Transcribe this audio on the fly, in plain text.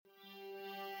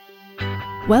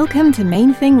Welcome to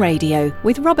Main Thing Radio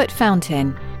with Robert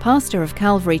Fountain, pastor of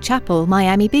Calvary Chapel,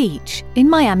 Miami Beach, in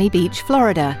Miami Beach,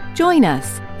 Florida. Join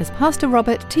us as Pastor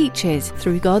Robert teaches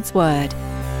through God's Word.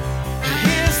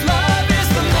 His love is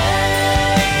the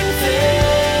main thing.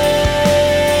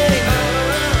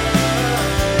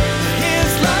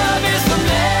 His love is the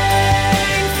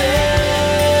main thing.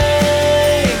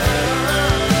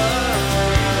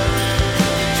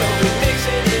 So we're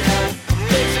mixing it up,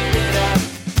 mixing it up.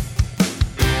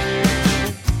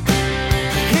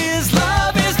 His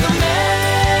love is the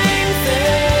main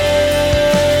thing.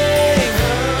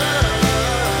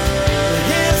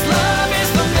 His love is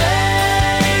the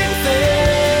main thing.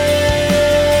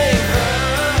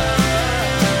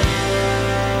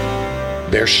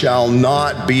 There shall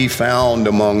not be found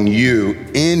among you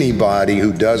anybody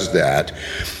who does that,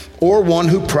 or one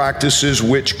who practices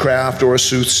witchcraft, or a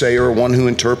soothsayer, or one who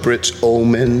interprets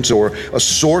omens, or a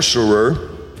sorcerer,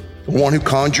 one who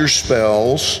conjures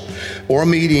spells, or a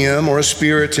medium, or a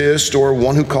spiritist, or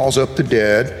one who calls up the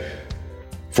dead.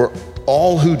 For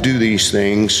all who do these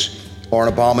things are an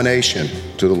abomination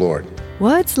to the Lord.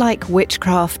 Words like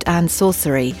witchcraft and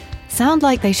sorcery sound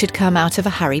like they should come out of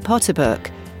a Harry Potter book.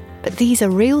 But these are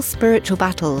real spiritual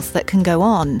battles that can go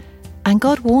on, and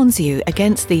God warns you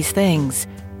against these things.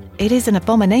 It is an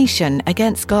abomination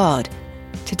against God.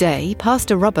 Today,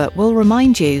 Pastor Robert will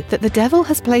remind you that the devil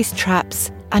has placed traps,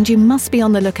 and you must be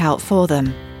on the lookout for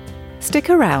them.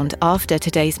 Stick around after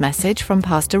today's message from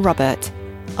Pastor Robert.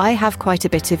 I have quite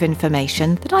a bit of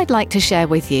information that I'd like to share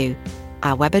with you.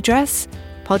 Our web address,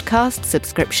 podcast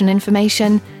subscription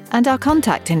information, and our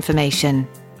contact information.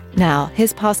 Now,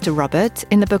 here's Pastor Robert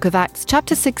in the book of Acts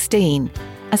chapter 16,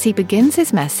 as he begins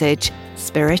his message,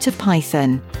 Spirit of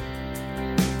Python.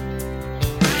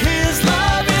 His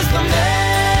love is the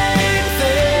main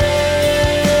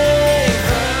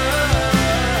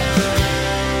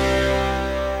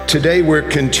thing. Today we're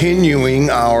continuing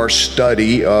our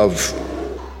study of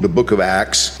the book of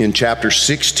Acts in chapter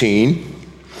 16.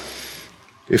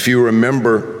 If you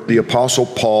remember, the Apostle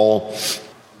Paul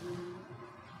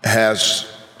has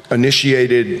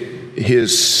initiated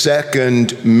his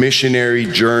second missionary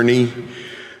journey,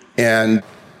 and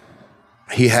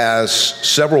he has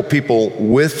several people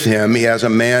with him. He has a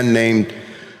man named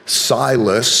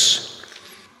Silas,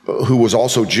 who was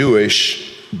also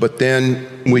Jewish, but then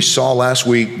we saw last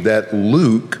week that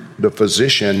Luke, the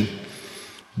physician,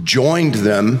 joined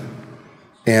them,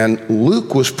 and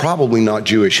Luke was probably not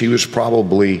Jewish. He was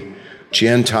probably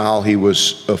Gentile. He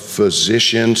was a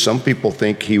physician. Some people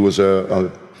think he was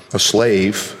a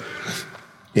slave,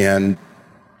 and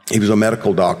he was a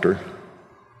medical doctor.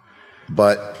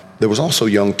 But there was also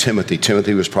young Timothy.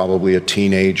 Timothy was probably a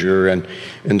teenager, and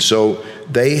so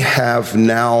they have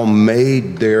now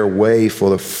made their way for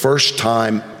the first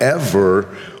time ever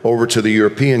over to the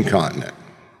European continent.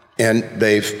 And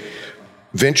they've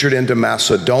ventured into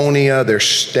Macedonia. They're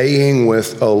staying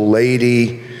with a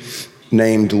lady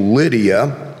named Lydia,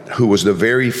 who was the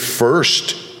very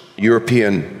first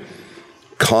European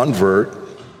convert,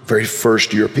 very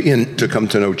first European to come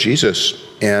to know Jesus.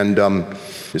 And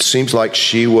it seems like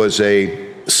she was a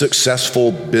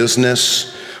successful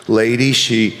business lady.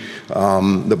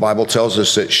 The Bible tells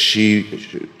us that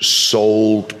she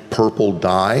sold purple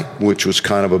dye, which was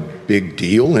kind of a big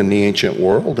deal in the ancient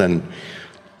world. And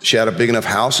she had a big enough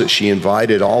house that she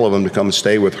invited all of them to come and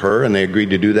stay with her, and they agreed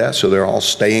to do that. So they're all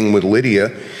staying with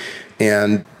Lydia.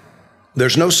 And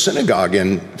there's no synagogue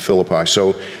in Philippi.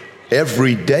 So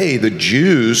every day, the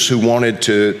Jews who wanted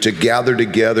to gather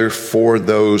together for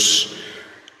those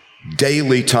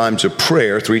daily times of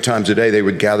prayer, 3 times a day, they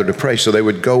would gather to pray. So they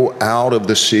would go out of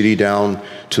the city down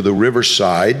to the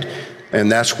riverside, and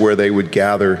that's where they would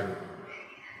gather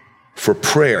for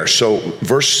prayer. So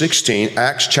verse 16,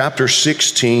 Acts chapter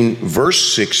 16,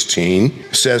 verse 16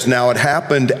 says, "Now it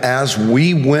happened as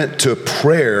we went to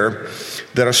prayer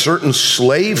that a certain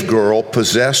slave girl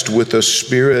possessed with a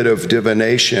spirit of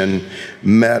divination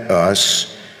met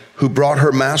us, who brought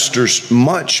her masters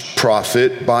much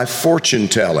profit by fortune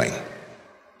telling."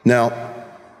 Now,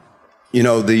 you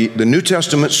know, the New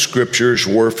Testament scriptures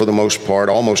were, for the most part,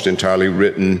 almost entirely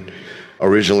written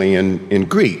originally in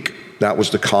Greek. That was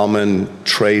the common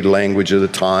trade language of the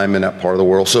time in that part of the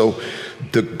world. So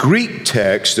the Greek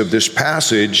text of this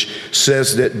passage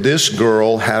says that this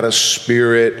girl had a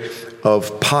spirit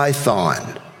of Python,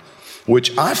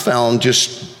 which I found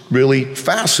just really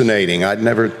fascinating. I'd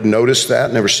never noticed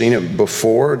that, never seen it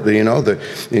before.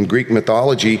 In Greek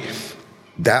mythology,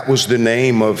 that was the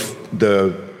name of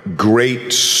the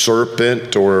great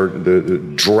serpent or the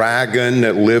dragon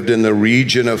that lived in the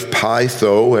region of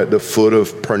Pytho at the foot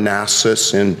of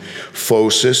Parnassus and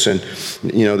Phocis, and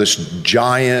this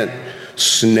giant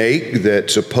snake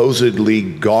that supposedly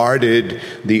guarded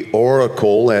the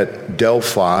oracle at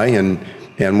Delphi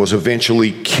and was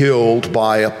eventually killed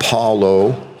by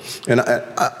Apollo. And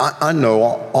I know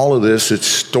all of this. It's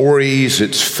stories,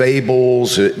 it's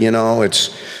fables,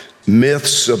 it's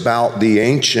myths about the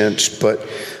ancients, but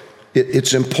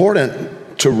it's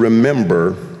important to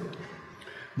remember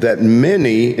that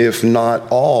many, if not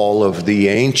all, of the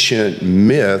ancient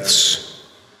myths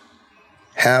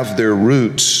have their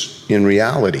roots in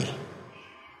reality.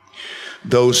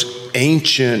 Those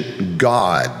ancient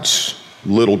gods,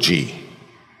 little g,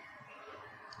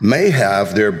 may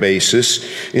have their basis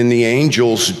in the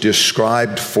angels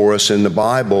described for us in the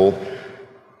Bible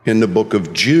in the book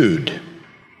of Jude.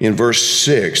 In verse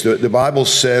 6, the Bible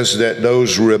says that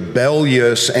those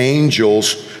rebellious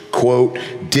angels, quote,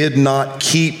 did not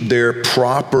keep their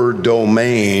proper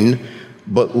domain,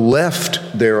 but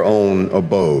left their own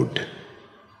abode.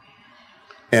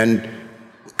 And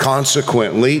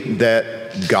consequently,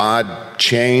 that God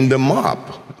chained them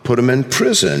up, put them in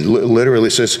prison. Literally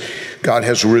it says God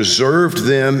has reserved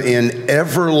them in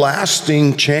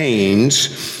everlasting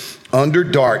chains under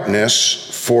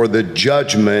darkness for the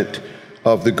judgment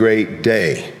of the great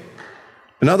day.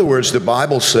 In other words, the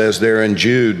Bible says there in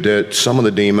Jude that some of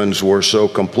the demons were so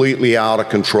completely out of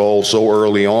control so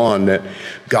early on that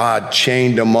God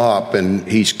chained them up and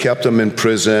he's kept them in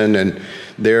prison, and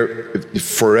they're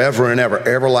forever and ever,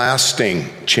 everlasting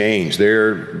chains.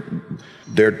 They're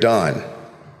done.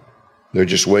 They're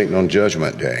just waiting on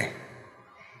Judgment Day.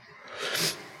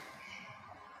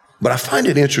 But I find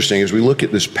it interesting as we look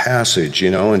at this passage,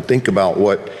 and think about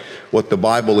what the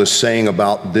Bible is saying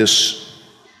about this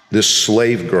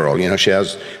slave girl. She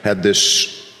had this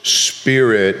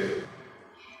spirit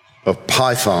of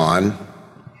Python,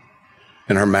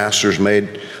 and her master's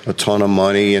made a ton of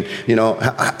money. And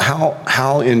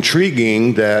how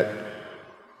intriguing that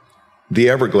the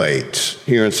Everglades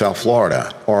here in South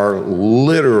Florida are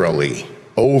literally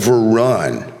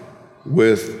overrun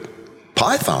with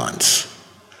pythons.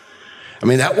 I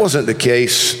mean, that wasn't the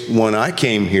case when I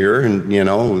came here, and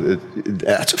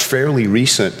that's a fairly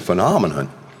recent phenomenon.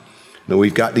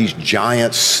 We've got these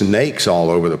giant snakes all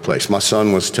over the place. My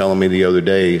son was telling me the other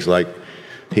day, he's like,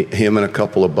 him and a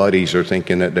couple of buddies are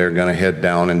thinking that they're going to head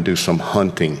down and do some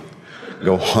hunting,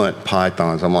 go hunt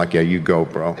pythons. I'm like, yeah, you go,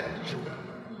 bro.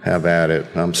 Have at it.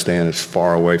 I'm staying as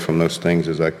far away from those things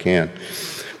as I can.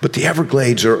 But the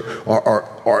Everglades are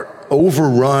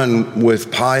overrun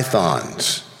with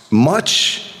pythons,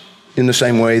 much in the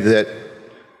same way that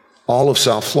all of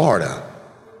South Florida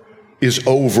is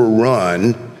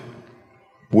overrun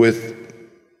with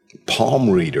palm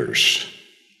readers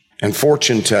and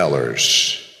fortune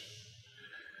tellers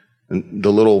and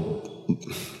the little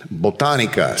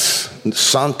botanicas,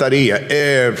 Santeria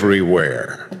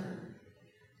everywhere.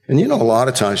 And a lot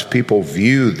of times people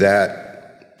view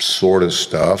that sort of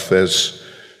stuff as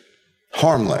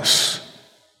harmless.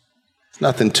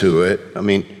 Nothing to it. I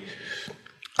mean,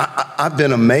 I've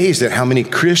been amazed at how many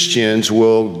Christians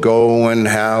will go and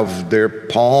have their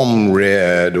palm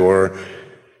read or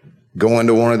go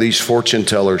into one of these fortune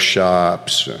teller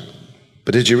shops.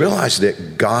 But did you realize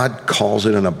that God calls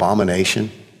it an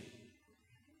abomination?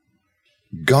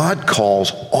 God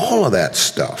calls all of that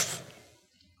stuff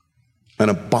an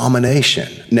abomination.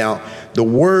 Now, the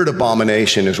word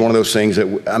abomination is one of those things that,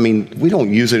 we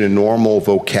don't use it in normal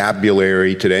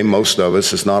vocabulary today. Most of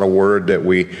us, it's not a word that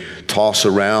we toss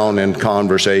around in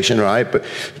conversation, right? But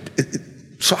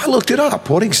so I looked it up.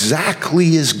 What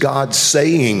exactly is God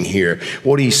saying here?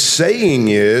 What he's saying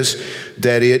is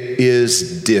that it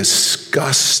is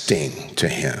disgusting to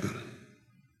him.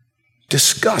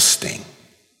 Disgusting.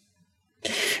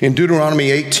 In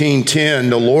Deuteronomy 18:10,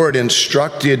 the Lord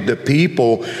instructed the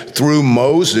people through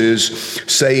Moses,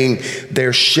 saying,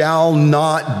 "There shall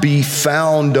not be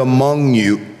found among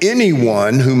you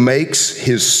anyone who makes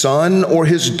his son or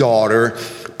his daughter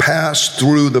pass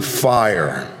through the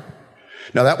fire."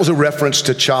 Now, that was a reference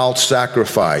to child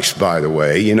sacrifice, by the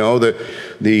way.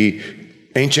 The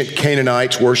ancient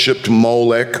Canaanites worshipped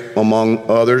Molech, among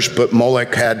others, but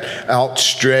Molech had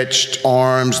outstretched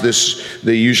arms.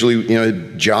 They usually,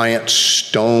 giant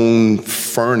stone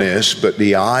furnace, but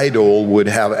the idol would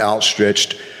have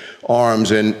outstretched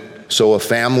arms. And so a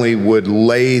family would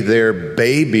lay their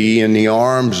baby in the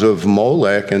arms of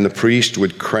Molech, and the priest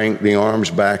would crank the arms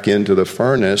back into the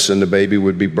furnace, and the baby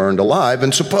would be burned alive.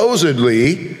 And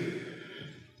supposedly,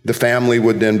 the family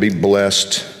would then be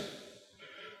blessed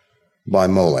by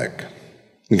Molech.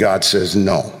 God says,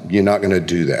 no, you're not going to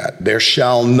do that. There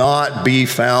shall not be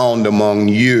found among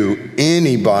you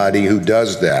anybody who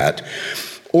does that,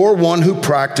 or one who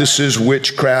practices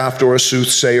witchcraft, or a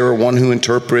soothsayer, or one who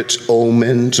interprets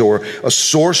omens, or a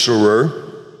sorcerer,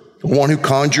 one who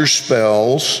conjures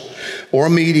spells, or a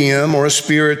medium, or a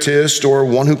spiritist, or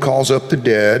one who calls up the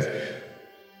dead.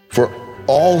 For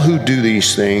all who do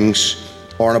these things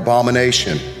are an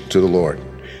abomination to the Lord.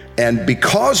 And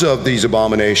because of these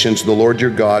abominations, the Lord your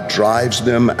God drives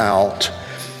them out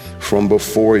from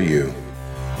before you.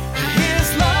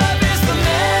 His love is the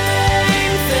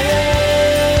main thing.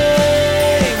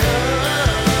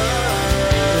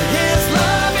 His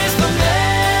love is the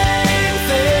main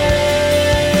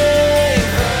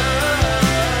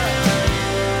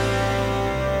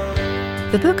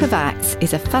thing. The Book of Acts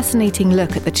is a fascinating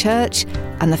look at the church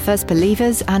and the first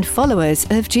believers and followers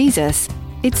of Jesus.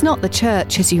 It's not the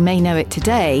church as you may know it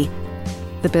today,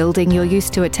 the building you're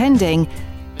used to attending,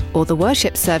 or the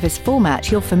worship service format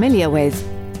you're familiar with.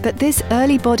 But this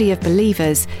early body of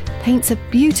believers paints a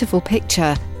beautiful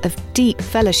picture of deep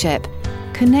fellowship,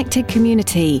 connected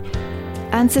community,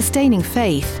 and sustaining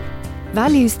faith,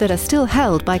 values that are still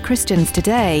held by Christians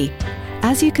today.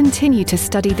 As you continue to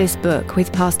study this book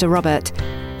with Pastor Robert,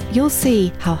 you'll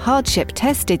see how hardship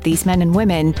tested these men and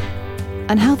women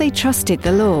and how they trusted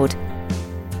the Lord.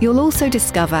 You'll also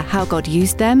discover how God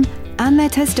used them and their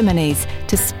testimonies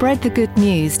to spread the good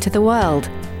news to the world.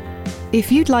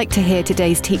 If you'd like to hear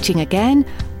today's teaching again,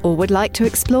 or would like to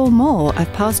explore more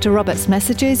of Pastor Robert's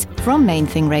messages from Main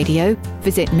Thing Radio,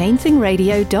 visit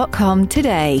mainthingradio.com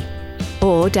today.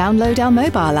 Or download our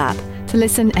mobile app to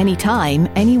listen anytime,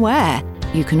 anywhere.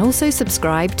 You can also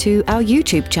subscribe to our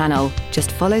YouTube channel.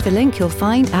 Just follow the link you'll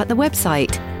find at the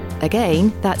website.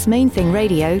 Again, that's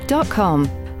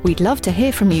mainthingradio.com. We'd love to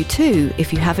hear from you too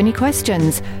if you have any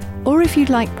questions, or if you'd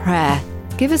like prayer.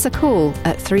 Give us a call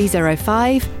at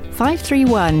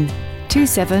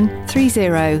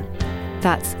 305-531-2730.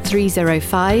 That's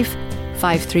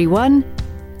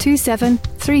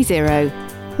 305-531-2730.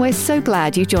 We're so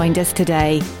glad you joined us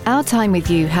today. Our time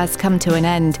with you has come to an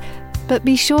end, but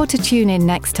be sure to tune in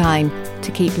next time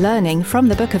to keep learning from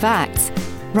the Book of Acts,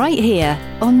 right here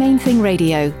on Main Thing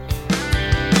Radio.